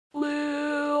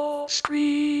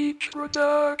Screech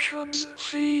Productions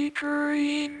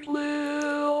featuring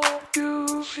Lil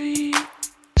Goofie.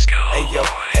 Hey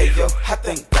yo, I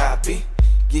think God be.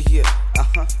 Yeah,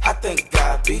 I think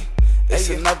God be. It's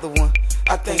another one,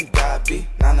 I think God be.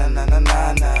 Nah.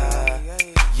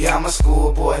 Yeah, I'm a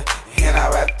schoolboy, and I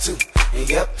rap too. And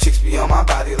yep, chicks be on my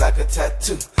body like a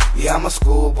tattoo. Yeah, I'm a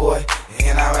schoolboy,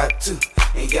 and I rap too.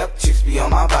 And yep, chicks be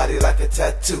on my body like a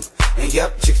tattoo. And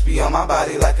yep, chicks be on my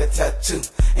body like a tattoo.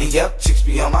 And yep, chicks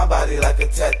be on my body like a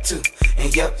tattoo.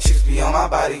 And yep, chicks be on my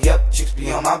body. Yep, chicks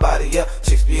be on my body. Yep,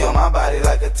 chicks be on my body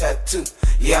like a tattoo.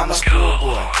 Yeah, I'm a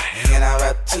schoolboy, and I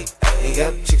rap too. And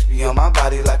yep, chicks be on my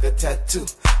body like a tattoo.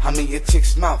 I'm in your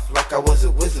chick's mouth like I was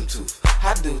a wisdom tooth.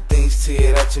 I do things to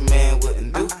you that your man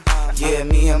wouldn't do. Yeah,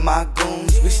 me and my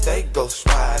goons, we stay ghost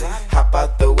riding. Hop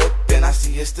out the whip and I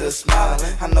see you still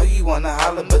smiling. I know you wanna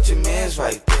holler, but your man's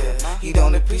right there. He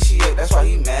don't appreciate, that's why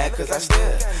he mad cause I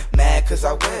stare. Mad cause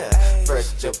I wear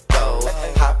fresh jabot.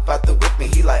 Hop out the whip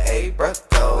and he like, hey bruh,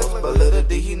 go. But little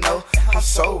do he know, I'm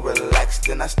so relaxed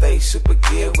and I stay super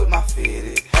geared with my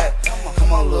fitted hat.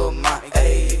 Come on little ma,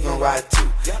 hey, you can ride too.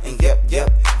 And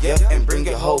yep, and bring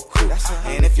your whole crew.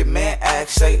 And if your man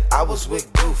asks, say I was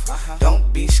with Goof.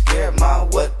 Don't be scared, ma,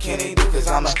 what can he do? Cause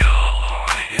I'm a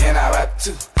schoolboy, and I rap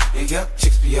too. And yep,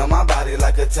 chicks be on my body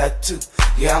like a tattoo.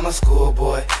 Yeah, I'm a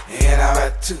schoolboy, and I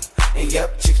rap too. And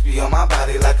yep, chicks be on my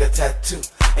body like a tattoo.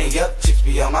 And yep, chicks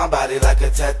be on my body like a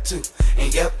tattoo.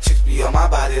 And yep, chicks be on my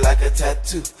body like a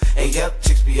tattoo. And yep,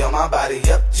 chicks be on my body.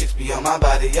 Yep, chicks be on my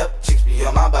body. Yep, chicks be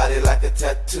on my body like a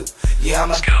tattoo. Yeah,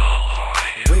 I'm a schoolboy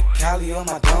with Cali on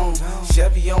my dome.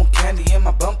 Chevy on candy and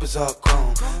my bumpers all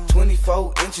chrome.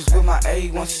 24 inches with my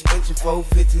A1 suspension.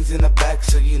 415s in the back,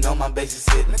 so you know my bass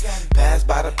is hitting. Pass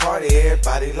by the party,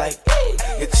 everybody like, hey.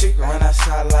 Your chick run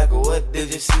outside like, what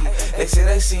did you see? They say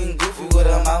they seen Goofy with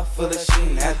a mouth full of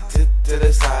sheen. That to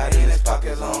the side and his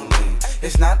pockets on lean.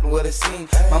 It's not what it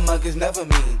seems, my mug is never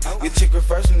mean. Your chick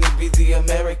refers me to be the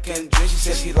American dream. She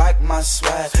said she like my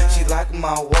swag, she like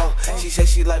my walk. She said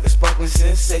she like a sparkling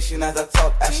sensation as I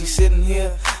talk. As she sitting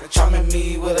here, charming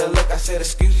me with a look. I said,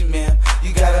 excuse me ma'am,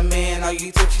 you got a man on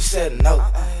you too? She said no.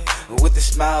 With a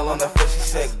smile on her face, she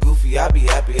said, Goofy, I'll be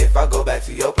happy if I go back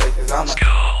to your place. Cause I'm a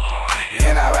schoolboy,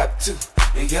 and I rap too.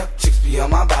 And yep, chicks be on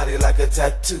my body like a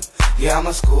tattoo. Yeah, I'm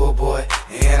a schoolboy,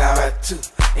 and I rap too.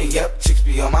 And yep, chicks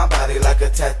be on my body like a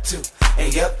tattoo.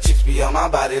 And yep, chicks be on my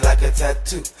body like a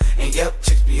tattoo. And yep,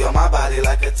 chicks be on my body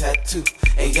like a tattoo.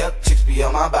 And yep, chicks be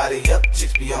on my body. Yep,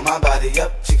 chicks be on my body.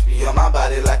 Yep, chicks be on my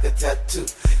body like a tattoo.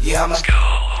 Yeah, I'm a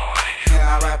schoolboy, and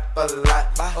I rap a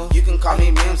lot. You can call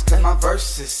me Mims cause my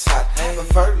verse is hot.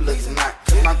 Prefer looks not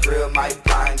cause my grill might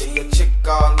blind. And your chick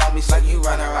all on me like you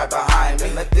running right behind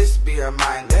me. Let this be a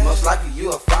reminder, most likely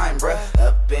you a fine bruh.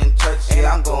 Up in church,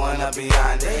 yeah, I'm going up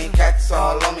behind it. Ain't cats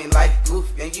all on me like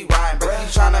Goofy and you rhyme. But you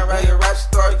tryna write a rap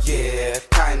story? Yeah,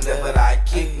 kinda, but I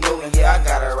keep moving. Yeah, I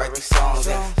gotta write these songs.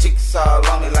 And chicks all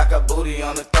on me like a booty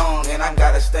on the thong. And I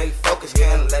gotta stay focused,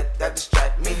 can't let that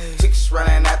distract me. Chicks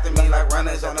running after me like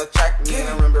runners on the track. Me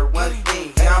and remember one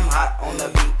thing, yeah, I'm hot on the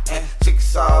beat. And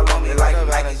chicks all on me like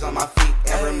Nikes on my feet.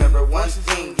 And remember one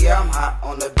thing, yeah, I'm hot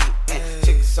on the beat. And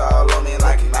chicks all on me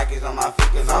like Nikes on my feet.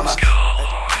 Cause I'm a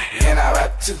schoolboy, and I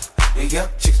rap too. And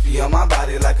yep, chicks be on my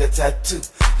body like a tattoo.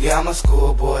 Yeah, I'm a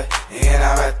schoolboy, and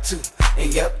I rap too.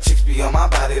 And yep, chicks be on my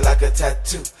body like a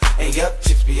tattoo. And yep,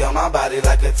 chicks be on my body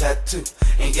like a tattoo.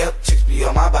 And yep, chicks be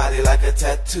on my body like a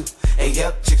tattoo. And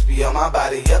yep, chicks be on my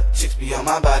body. Yep, chicks be on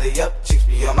my body. Yep, chicks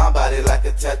be on my body like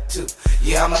a tattoo.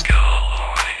 Yeah, I'm a schoolboy.